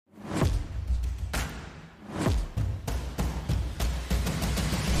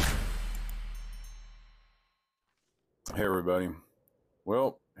Hey everybody.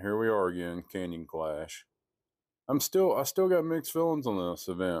 Well, here we are again, Canyon Clash. I still got mixed feelings on this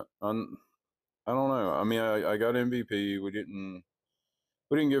event. I don't know. I mean, I got MVP. We didn't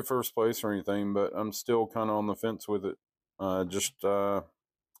get first place or anything, but I'm still kind of on the fence with it.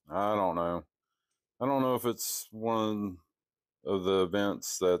 I don't know. I don't know if it's one of the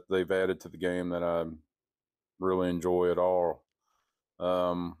events that they've added to the game that I really enjoy at all.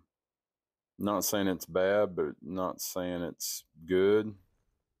 Um, Not saying it's bad, but not saying it's good.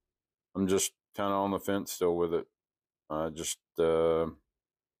 I'm just kind of on the fence still with it. Just I'm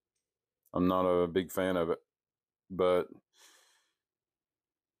not a big fan of it, but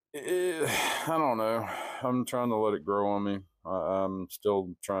I don't know. I'm trying to let it grow on me. I'm still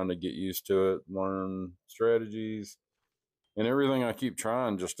trying to get used to it, learn strategies, and everything I keep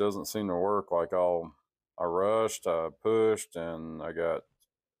trying just doesn't seem to work. I rushed, I pushed, and I got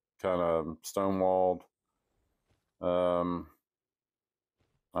kind of stonewalled. Um,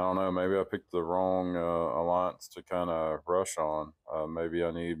 I don't know. Maybe I picked the wrong alliance to kind of rush on. Maybe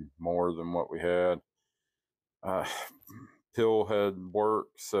I need more than what we had. Uh, Hill had work,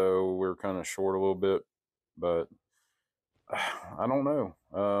 so we are kind of short a little bit, but I don't know.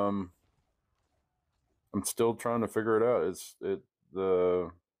 I'm still trying to figure it out.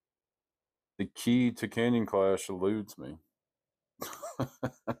 The the key to Canyon Clash eludes me.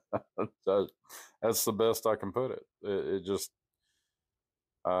 that, that's the best I can put it. It just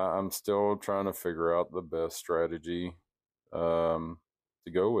I'm still trying to figure out the best strategy um,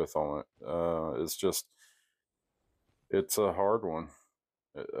 to go with on it. It's a hard one.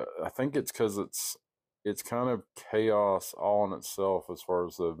 I think it's because it's kind of chaos all in itself as far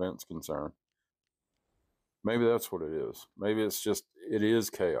as the event's concerned. Maybe that's what it is. Maybe it's just it is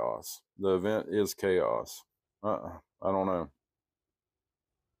chaos. The event is chaos. I don't know.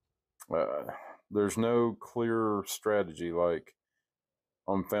 There's no clear strategy like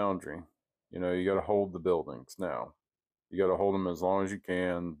on Foundry. You know, you got to hold the buildings now. You got to hold them as long as you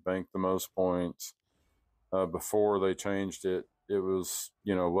can. Bank the most points. Before they changed it, it was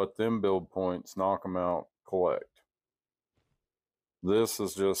let them build points, knock them out, collect. This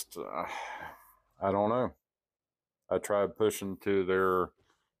is just, I don't know. I tried pushing to their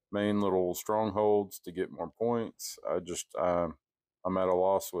main little strongholds to get more points. I'm at a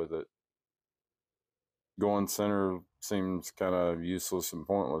loss with it. Going center seems kind of useless and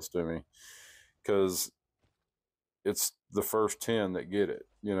pointless to me because it's the first 10 that get it.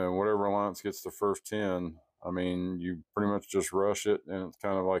 You know, whatever alliance gets the first 10, I mean, you pretty much just rush it and it's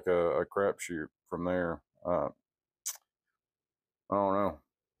kind of like a crapshoot from there. I don't know.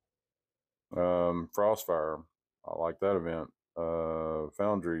 Frostfire, I like that event.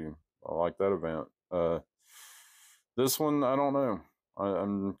 Foundry, I like that event. This one, I don't know.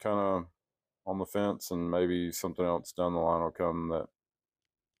 I'm kind of on the fence, and maybe something else down the line will come that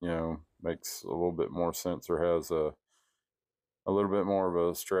makes a little bit more sense or has a little bit more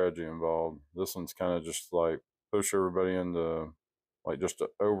of a strategy involved. This one's kind of just like push everybody into like just to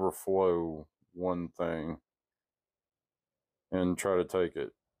overflow one thing and try to take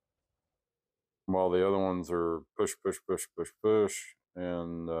it, while the other ones are push, push, push, push, push,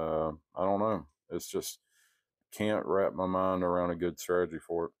 and I don't know. It's just can't wrap my mind around a good strategy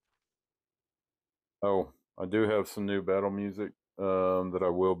for it. Oh, I do have some new battle music that I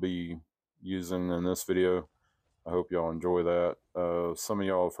will be using in this video. I hope y'all enjoy that. Some of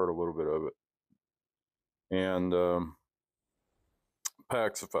y'all have heard a little bit of it. And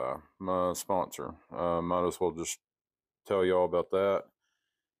Packsify, my sponsor. Might as well just tell y'all about that.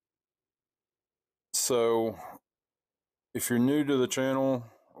 So, if you're new to the channel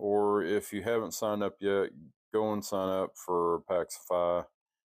or if you haven't signed up yet, go and sign up for Packsify.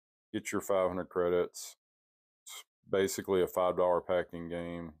 Get your 500 credits. It's basically a $5 packing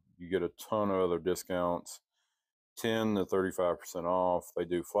game. You get a ton of other discounts, 10 to 35% off. They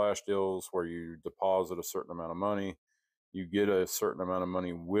do flash deals where you deposit a certain amount of money. You get a certain amount of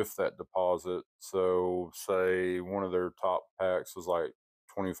money with that deposit. So, say one of their top packs was like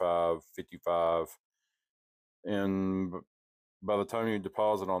 25, 55, and by the time you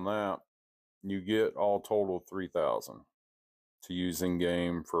deposit on that, you get all total 3,000 to use in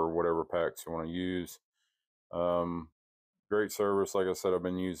game for whatever packs you want to use. Um, Great service. Like I said, I've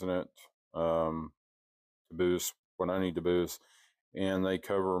been using it to boost when I need to boost, and they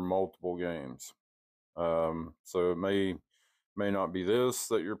cover multiple games. So it may not be this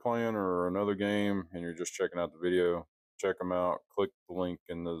that you're playing or another game, and you're just checking out the video. Check them out. Click the link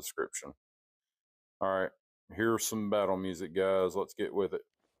in the description. All right, here's some battle music, guys. Let's get with it.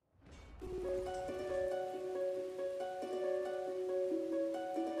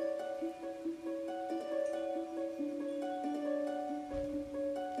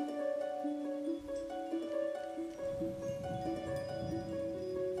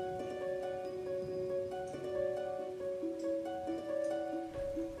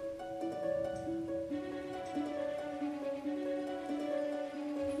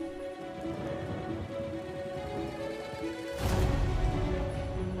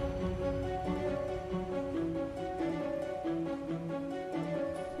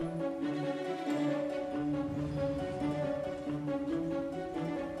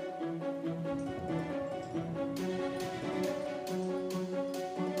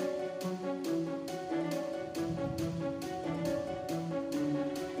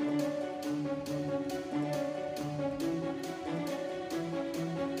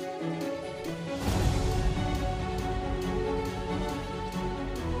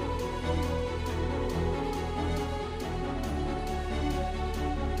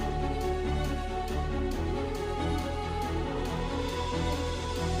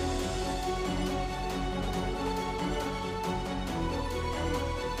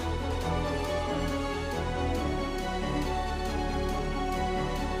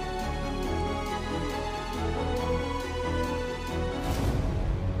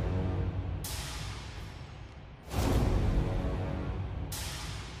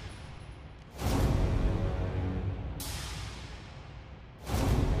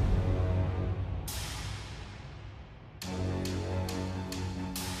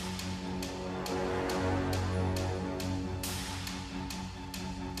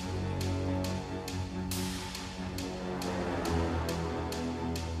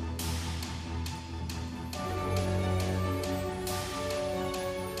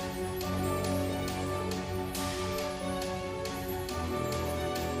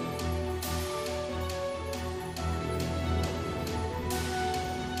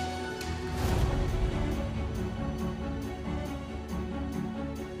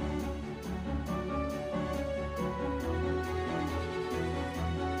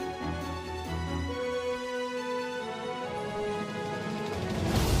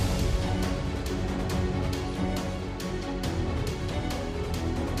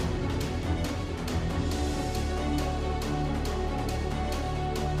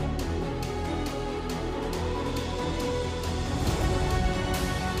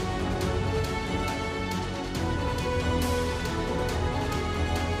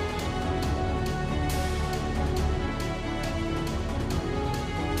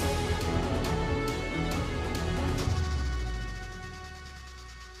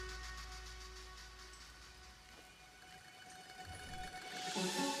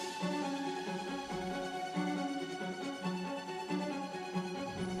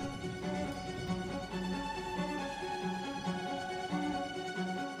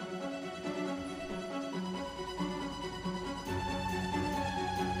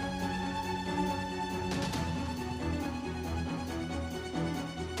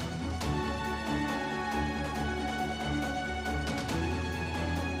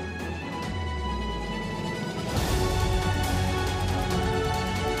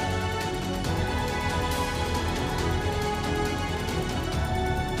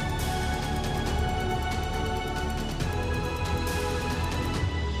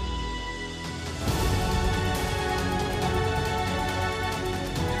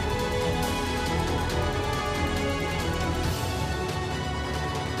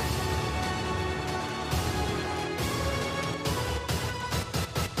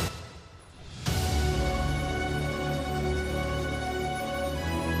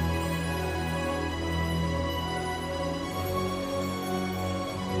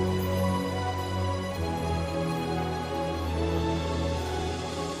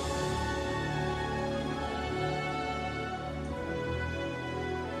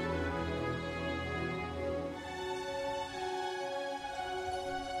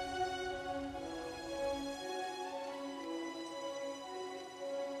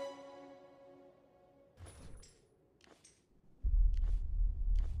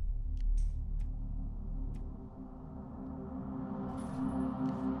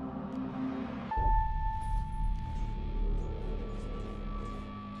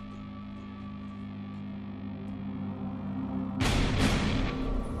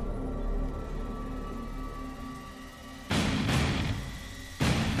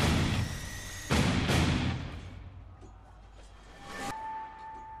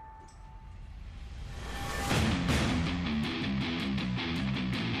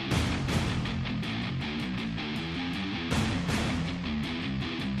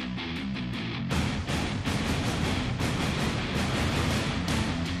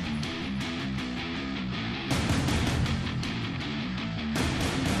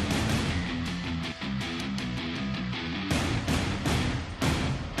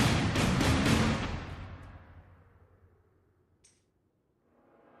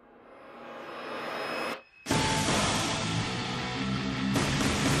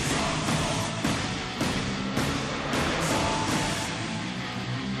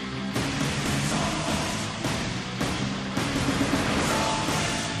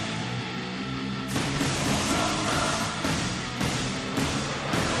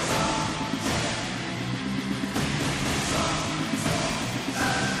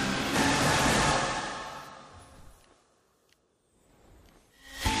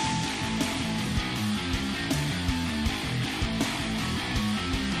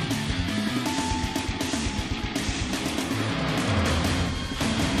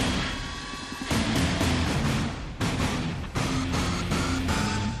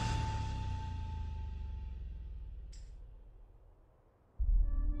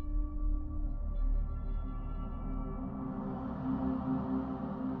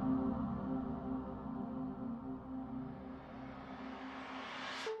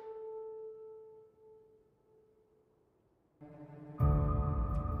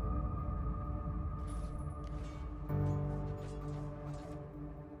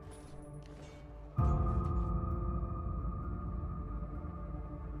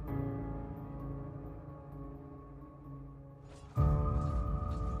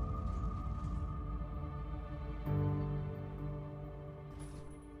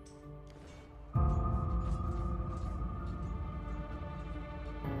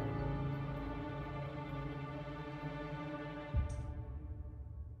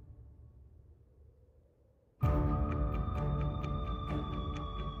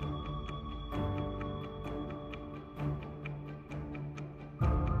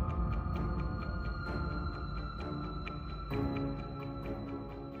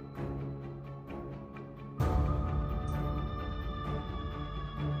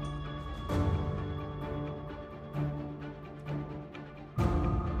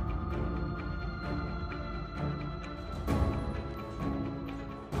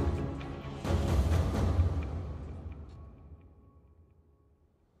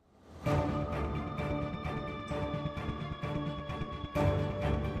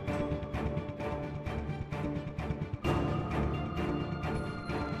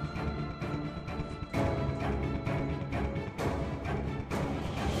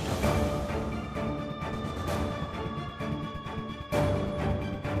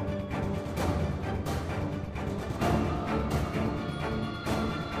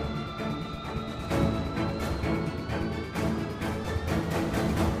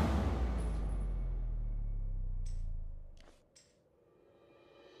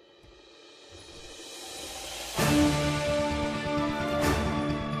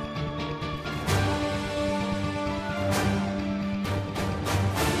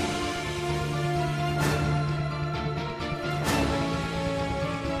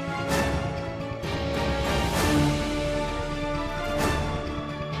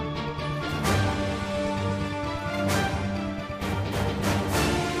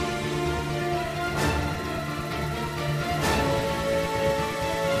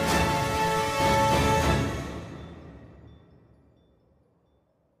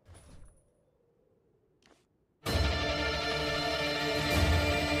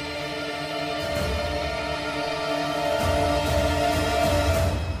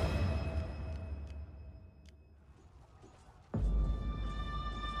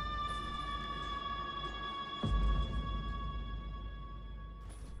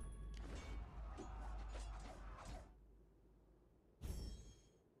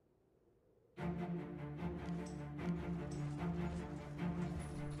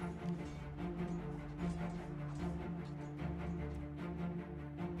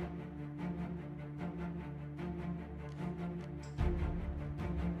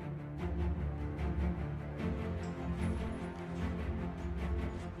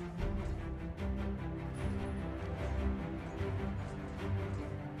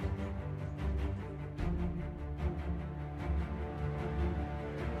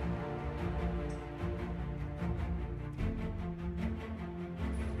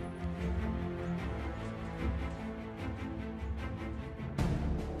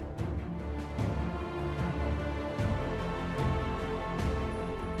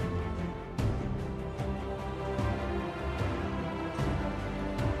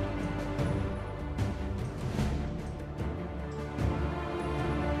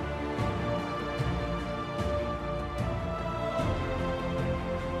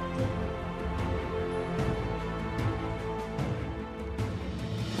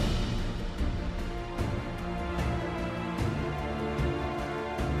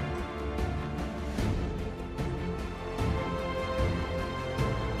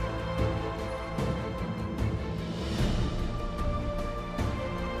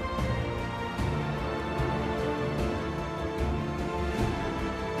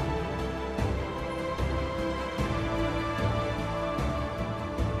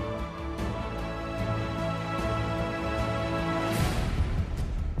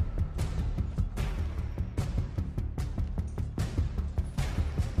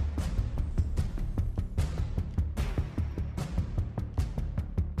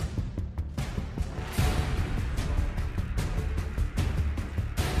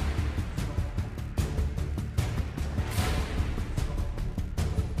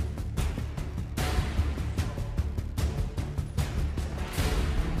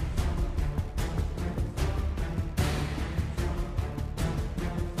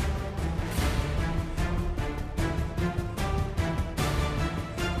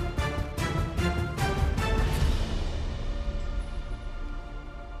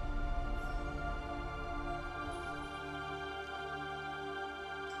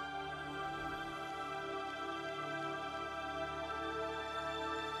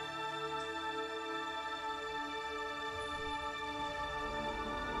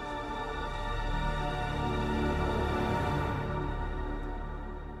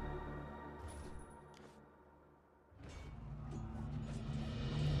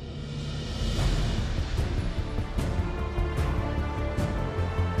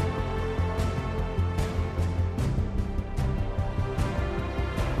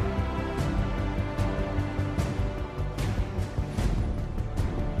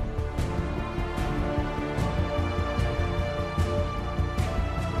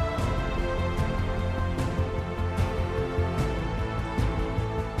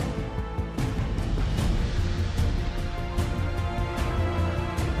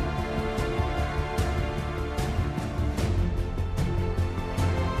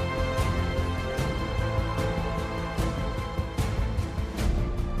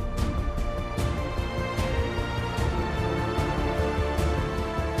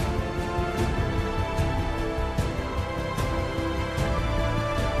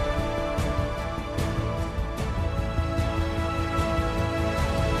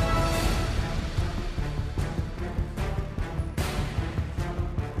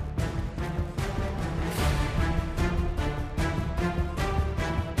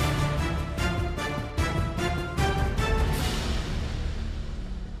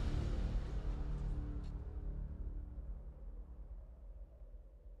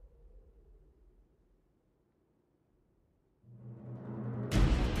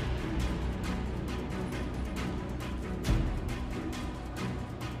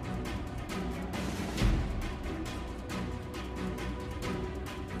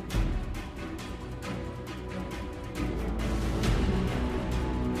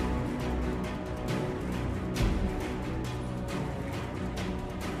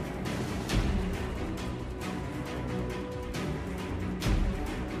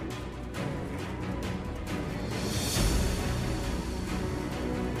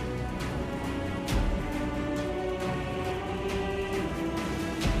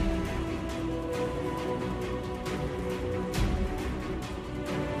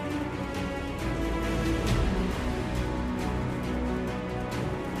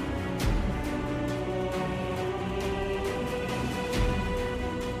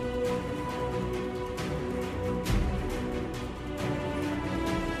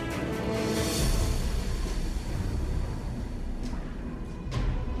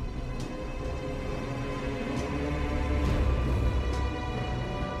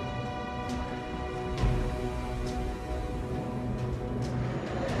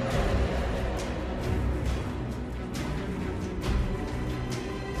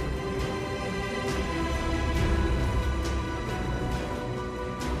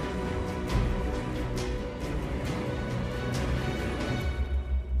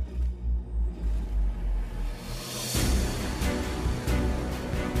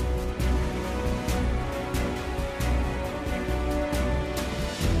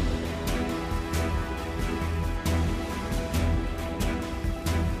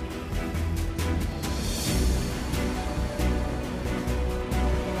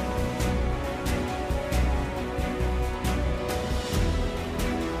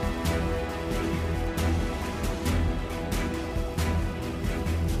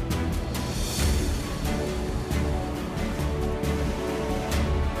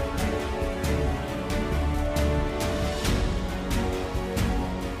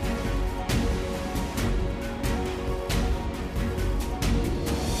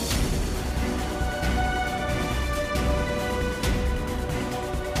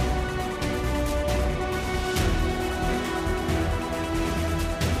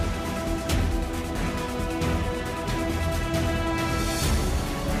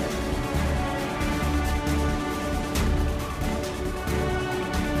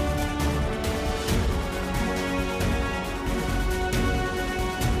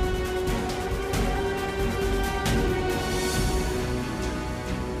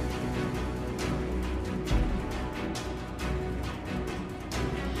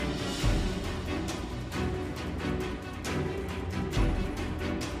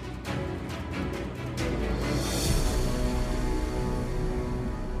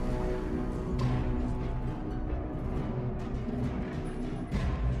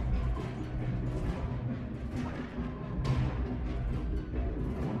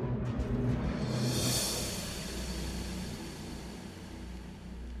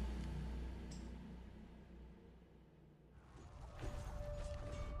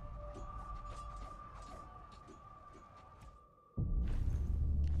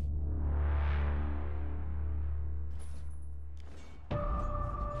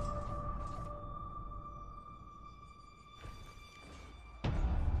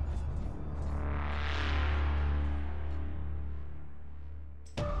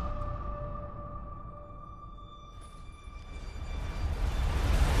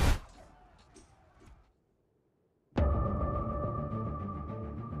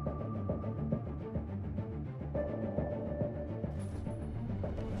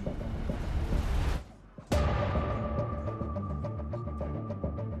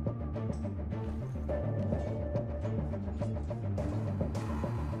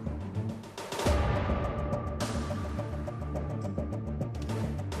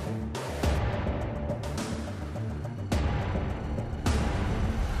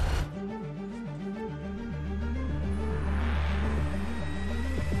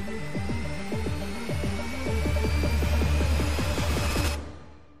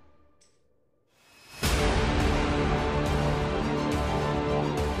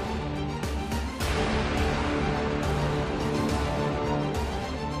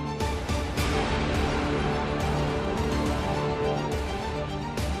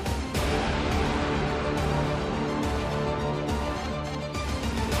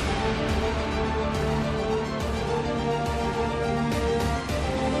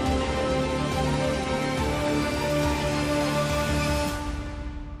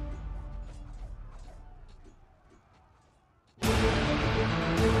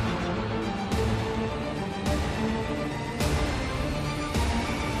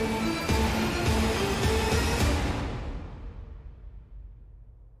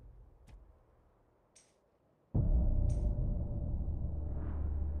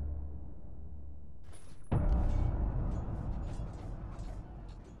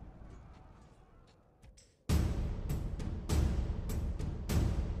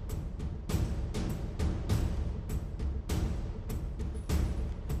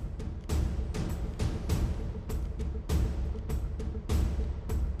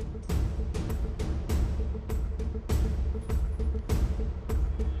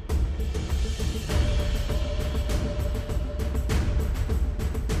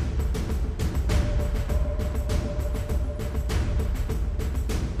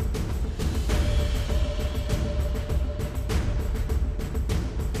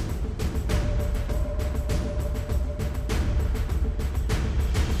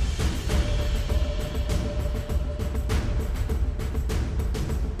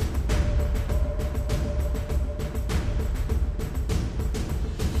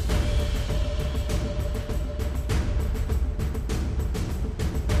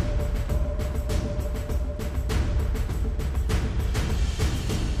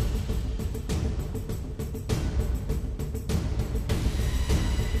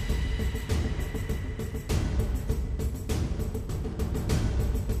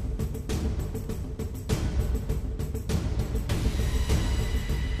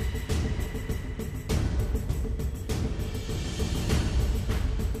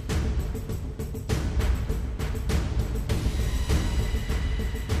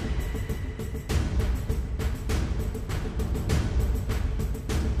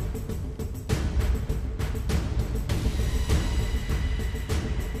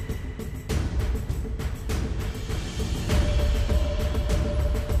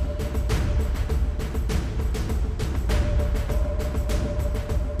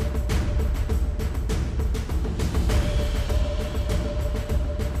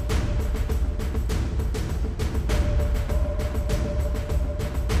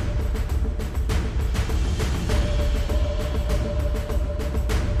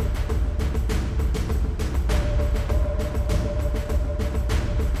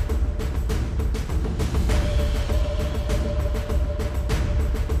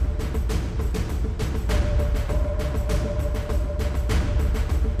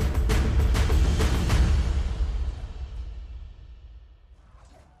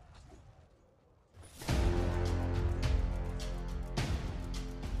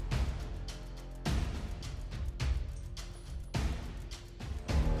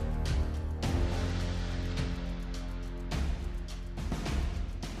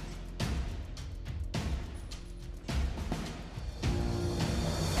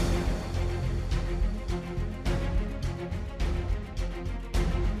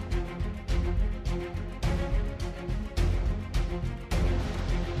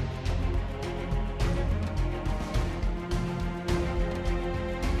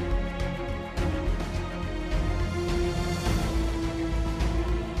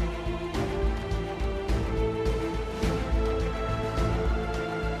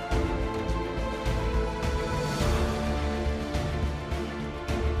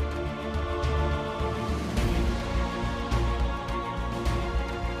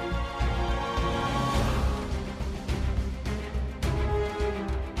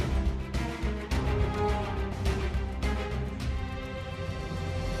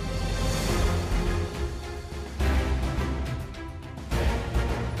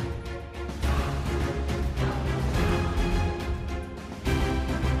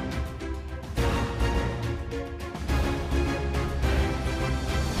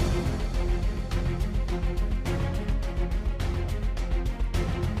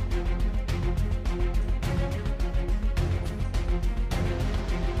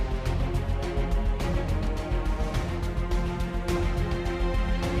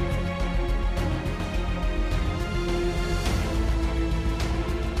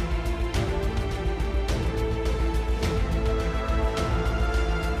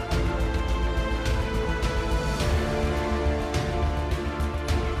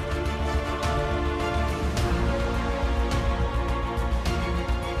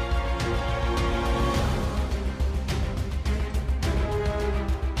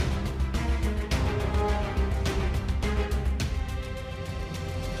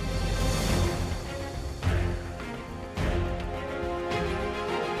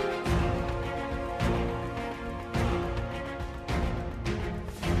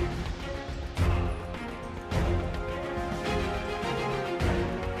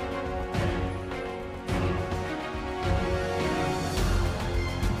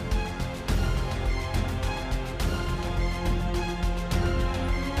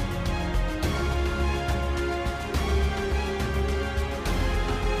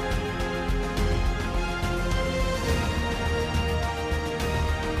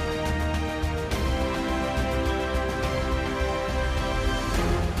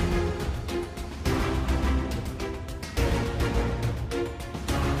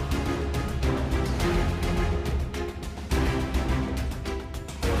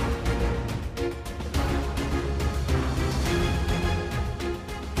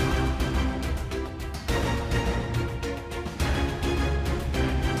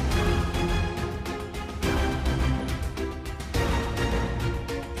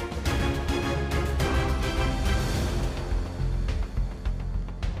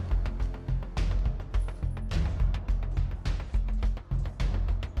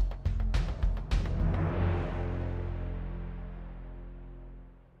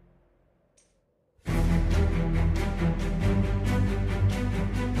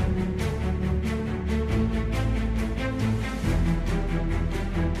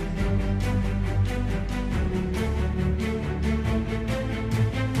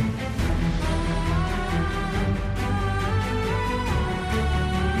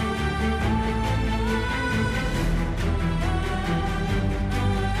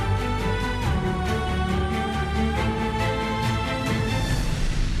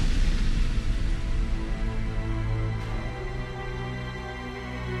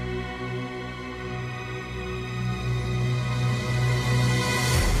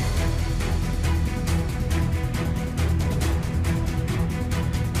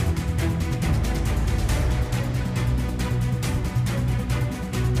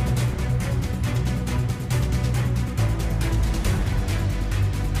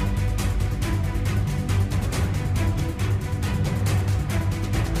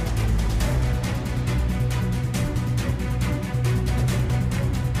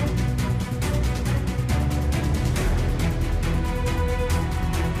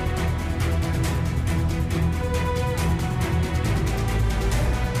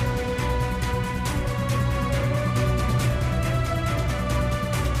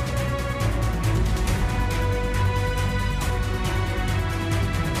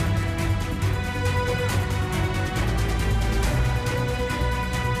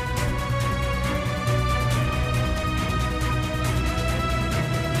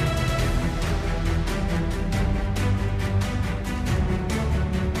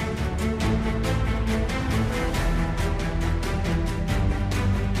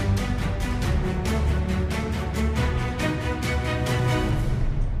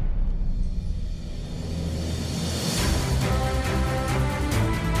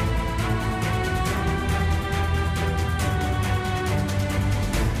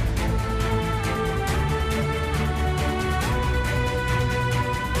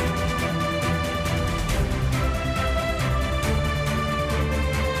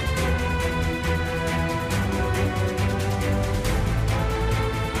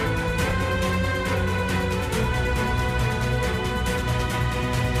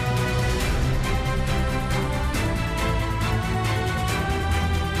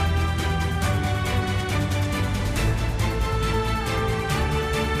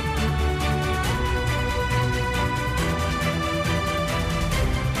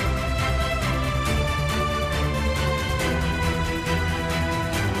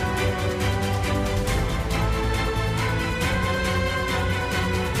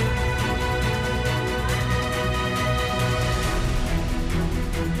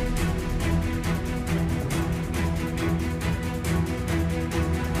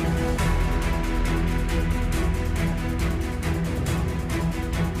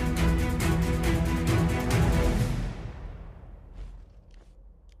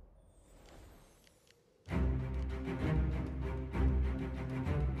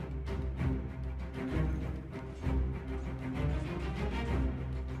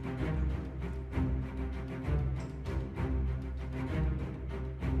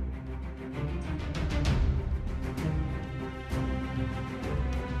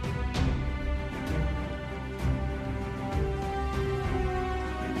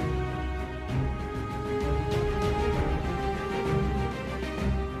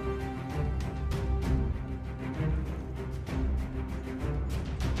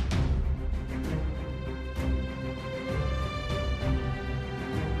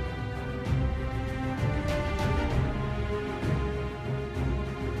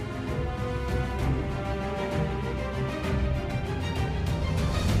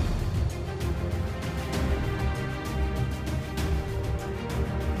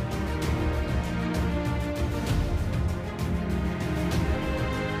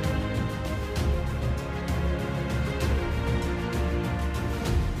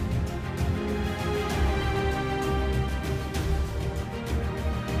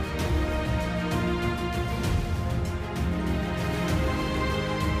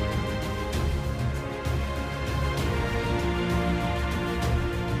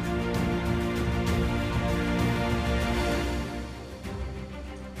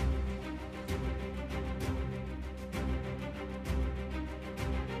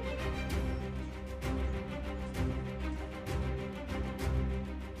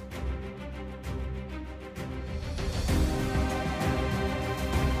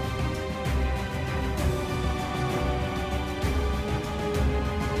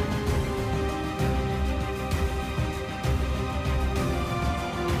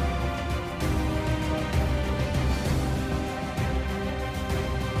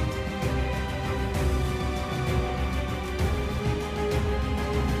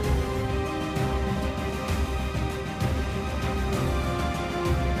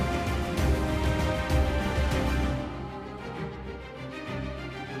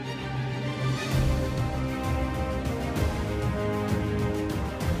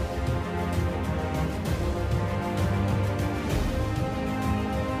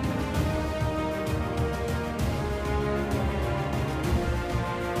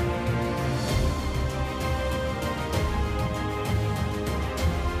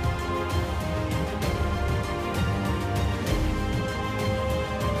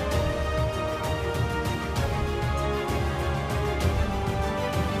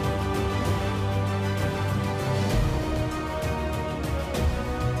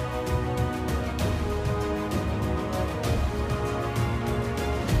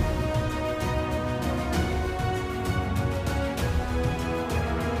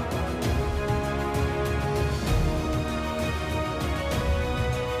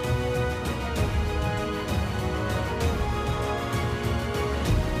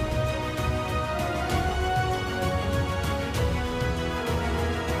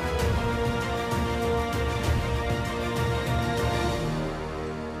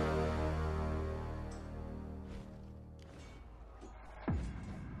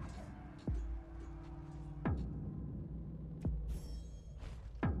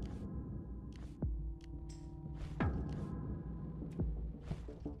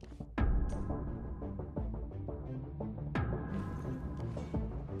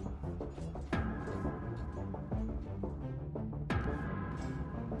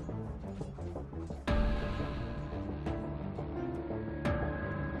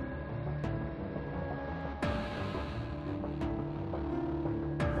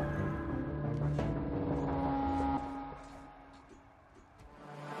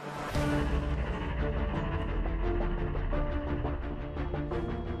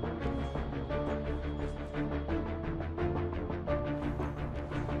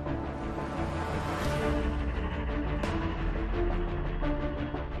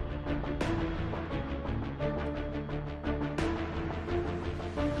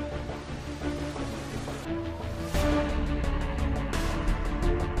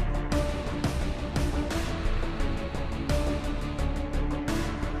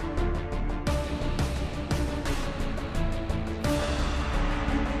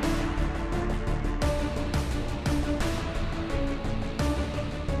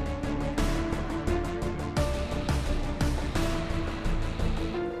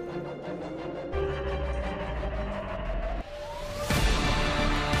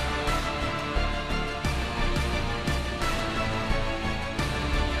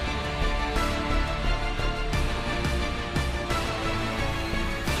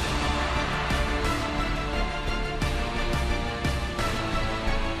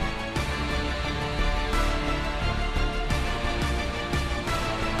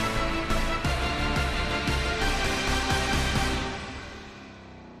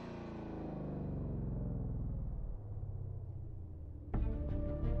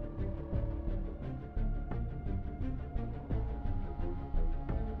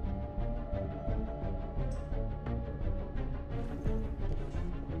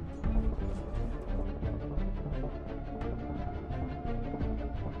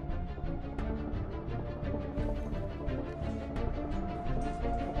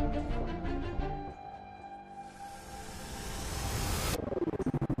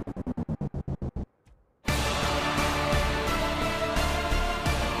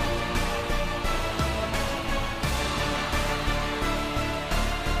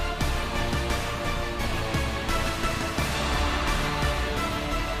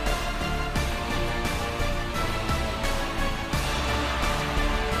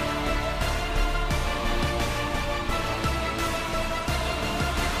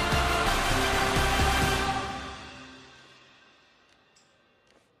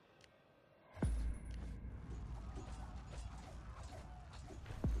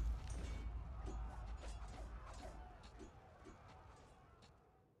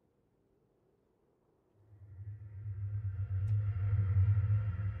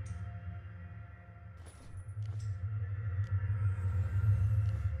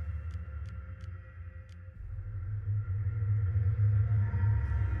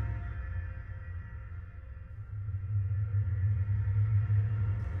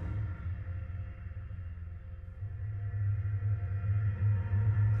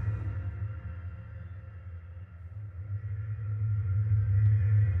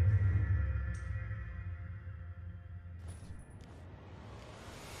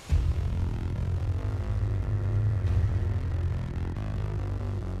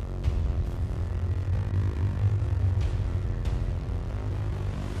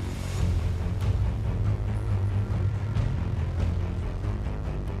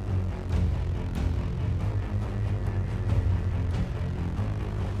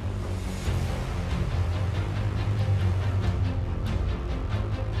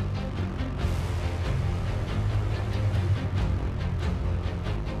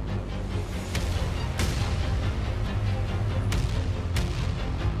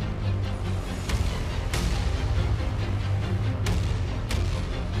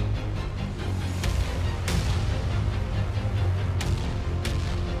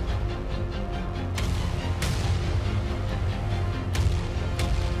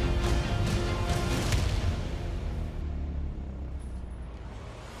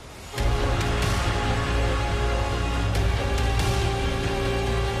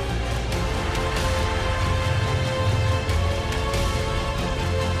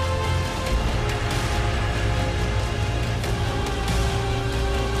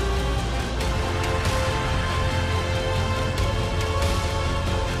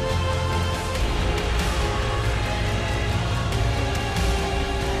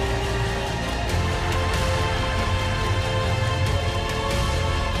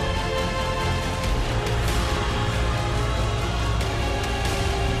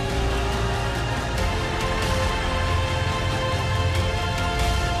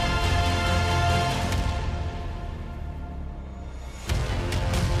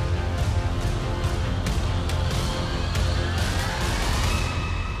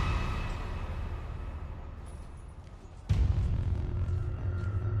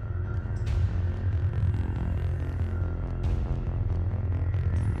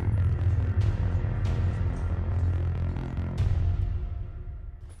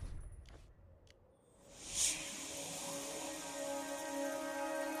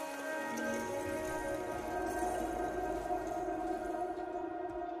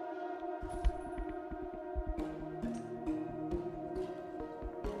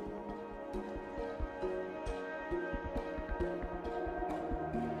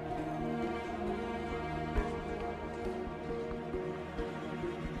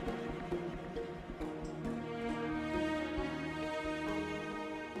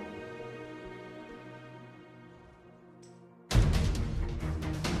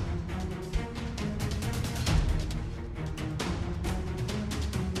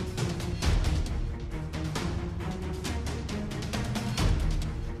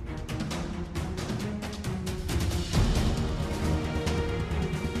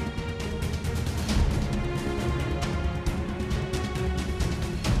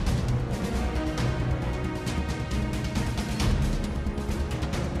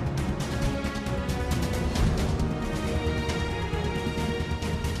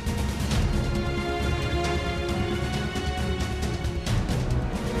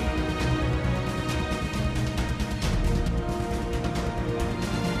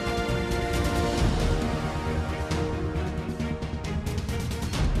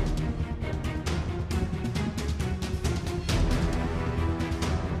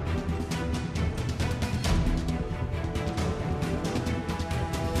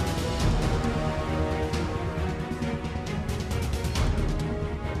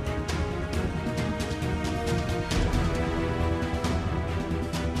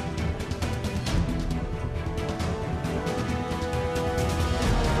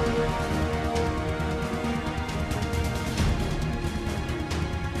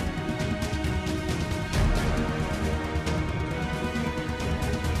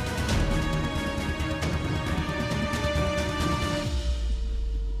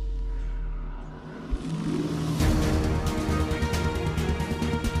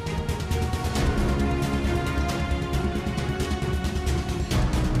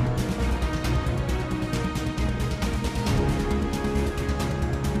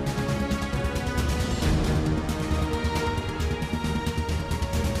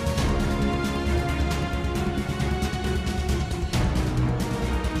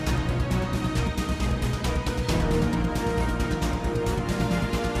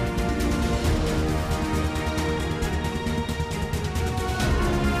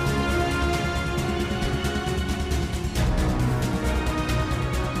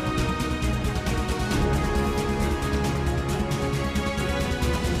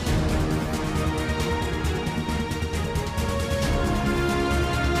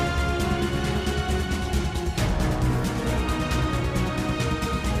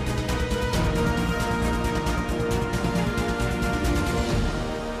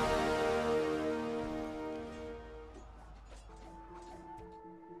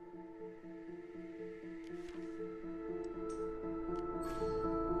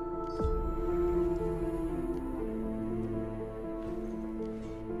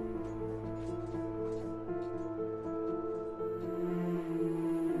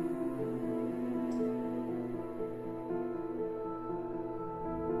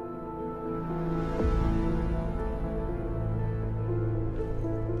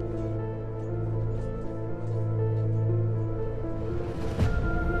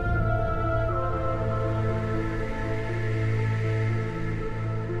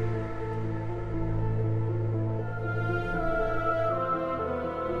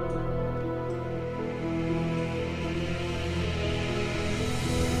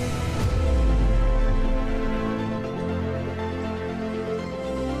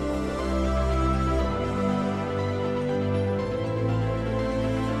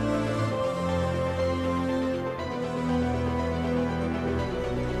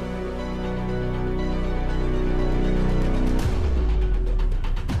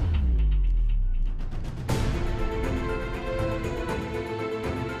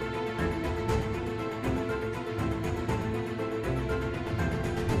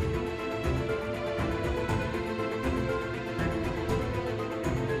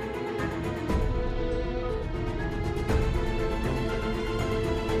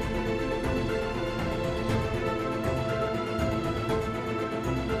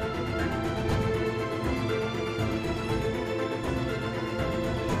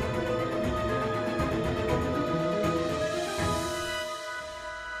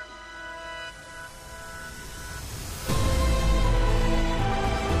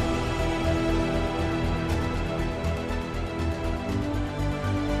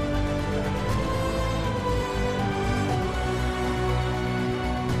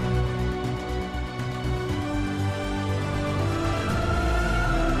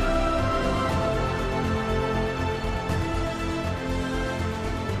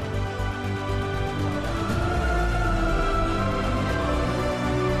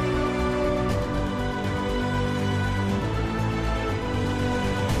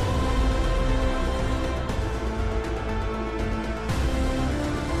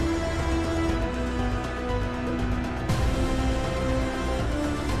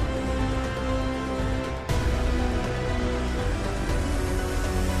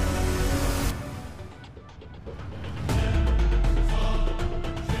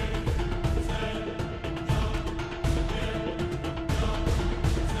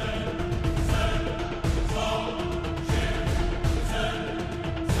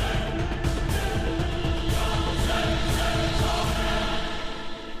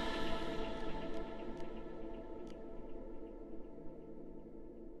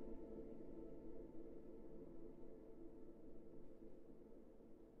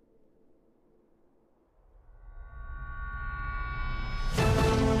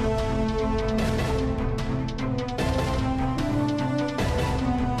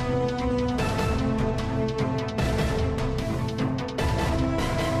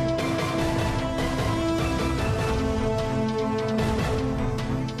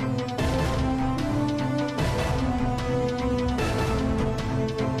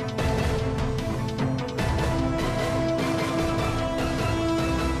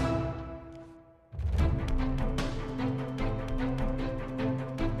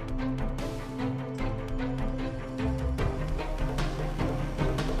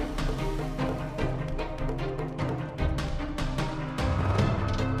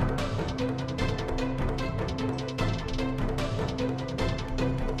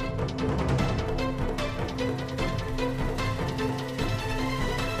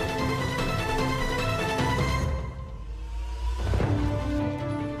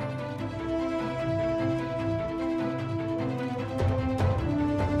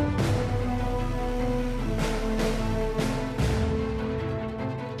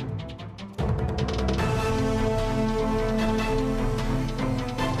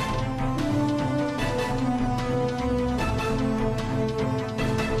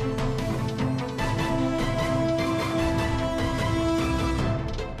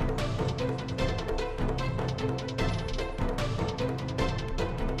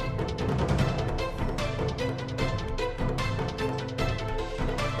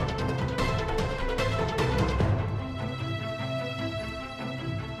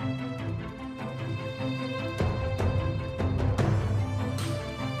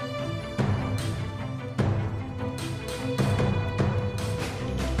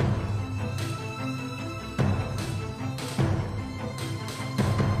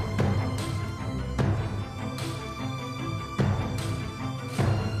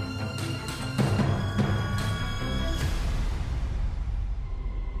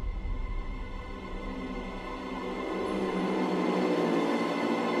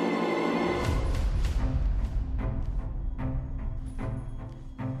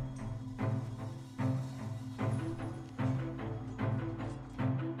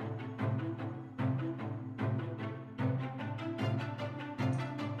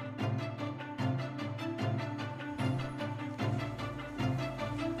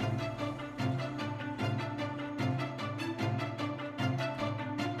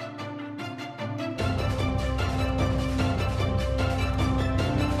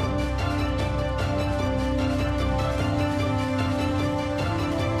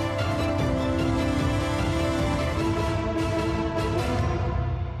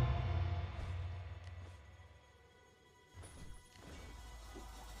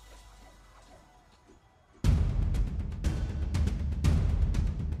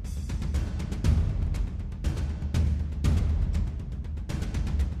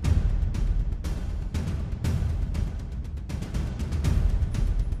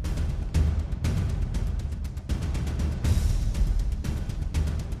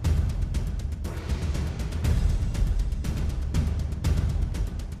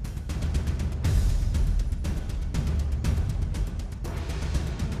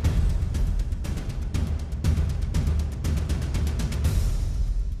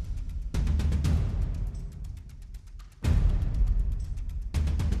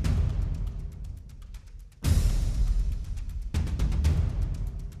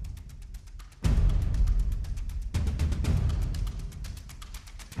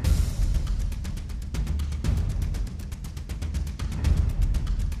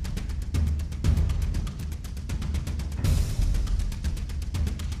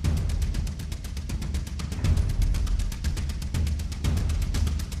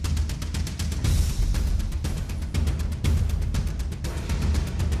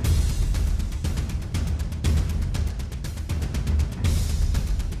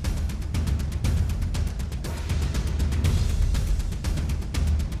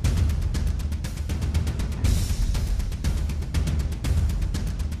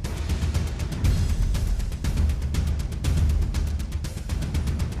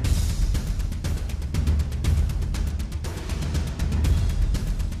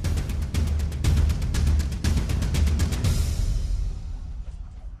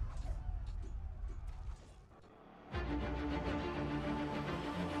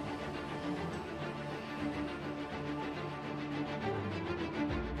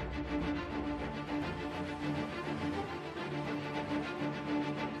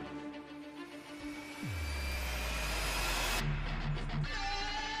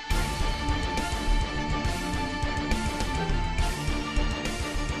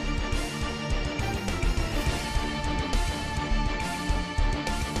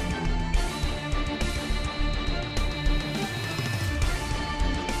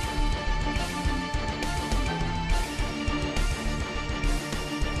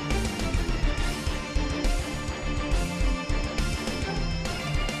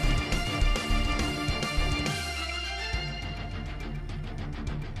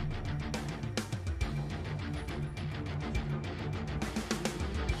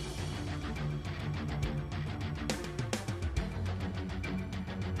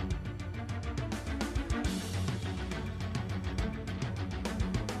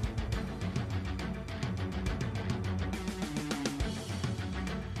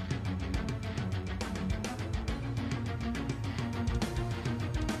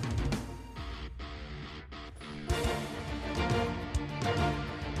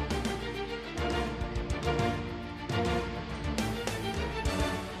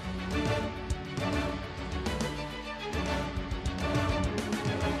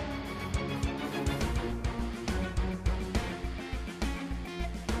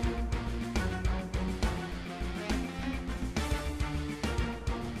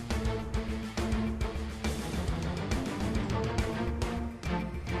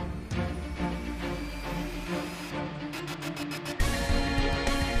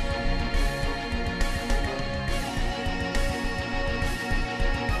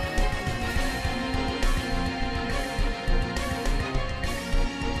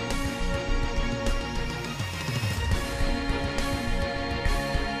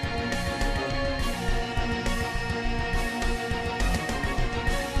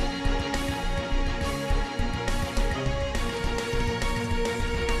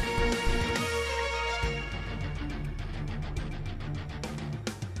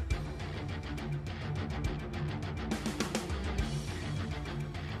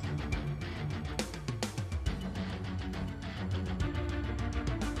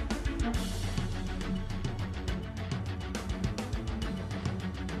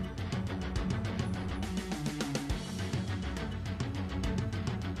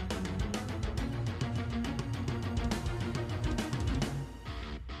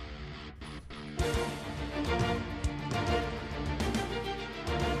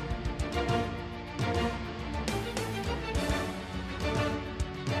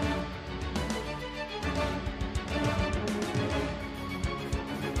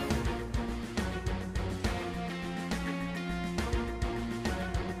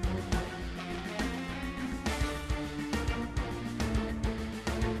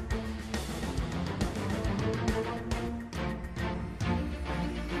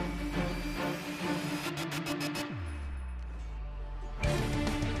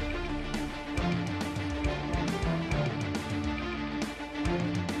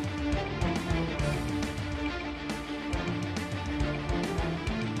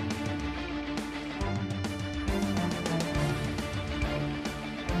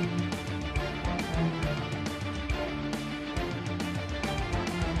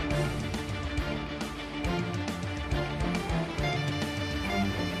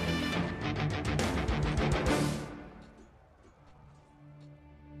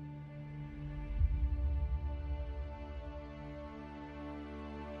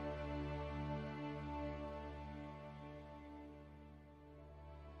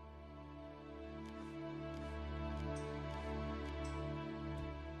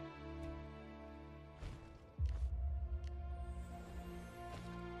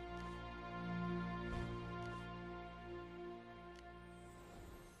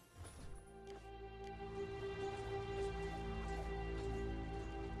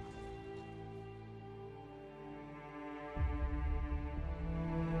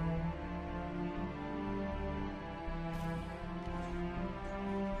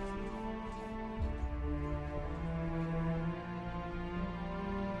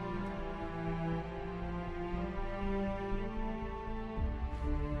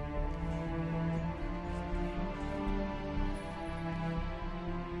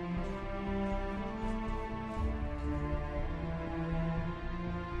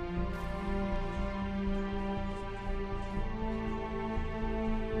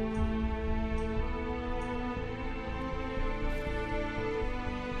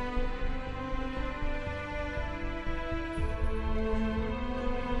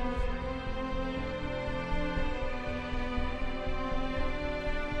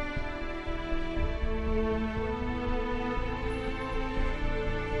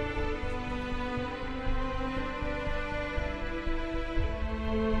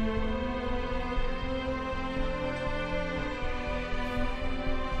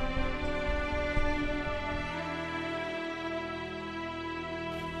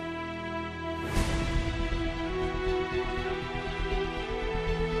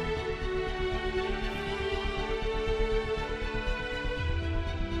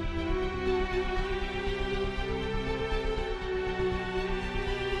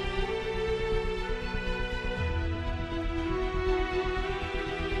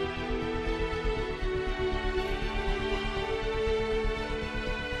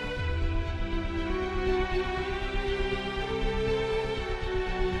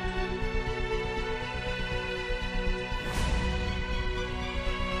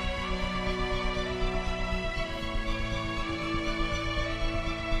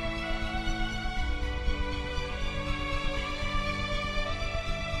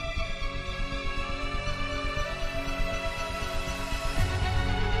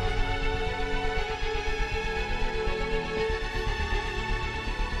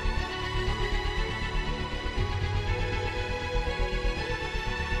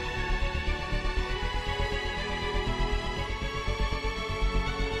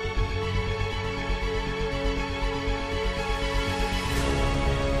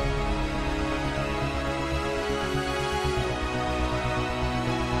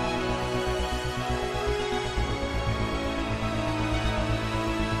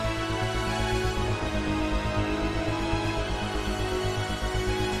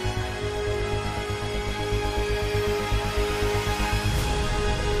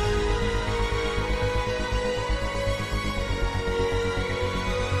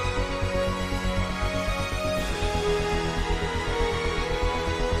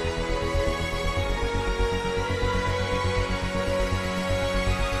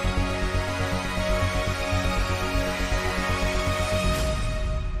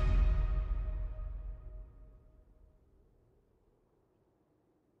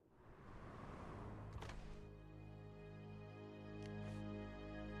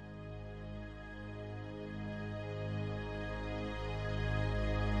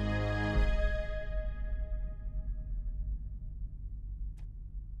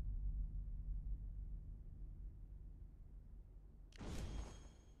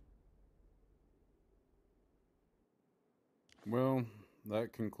 Well,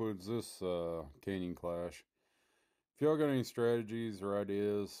 that concludes this caning clash. If y'all got any strategies or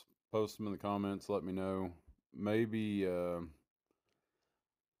ideas, post them in the comments. Let me know. Maybe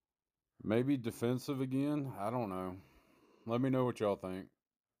maybe defensive again. I don't know. Let me know what y'all think.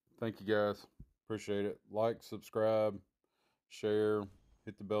 Thank you guys. Appreciate it. Like, subscribe, share,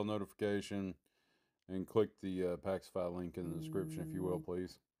 hit the bell notification, and click the Packsify link in the description if you will,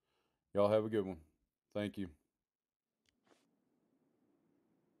 please. Y'all have a good one. Thank you.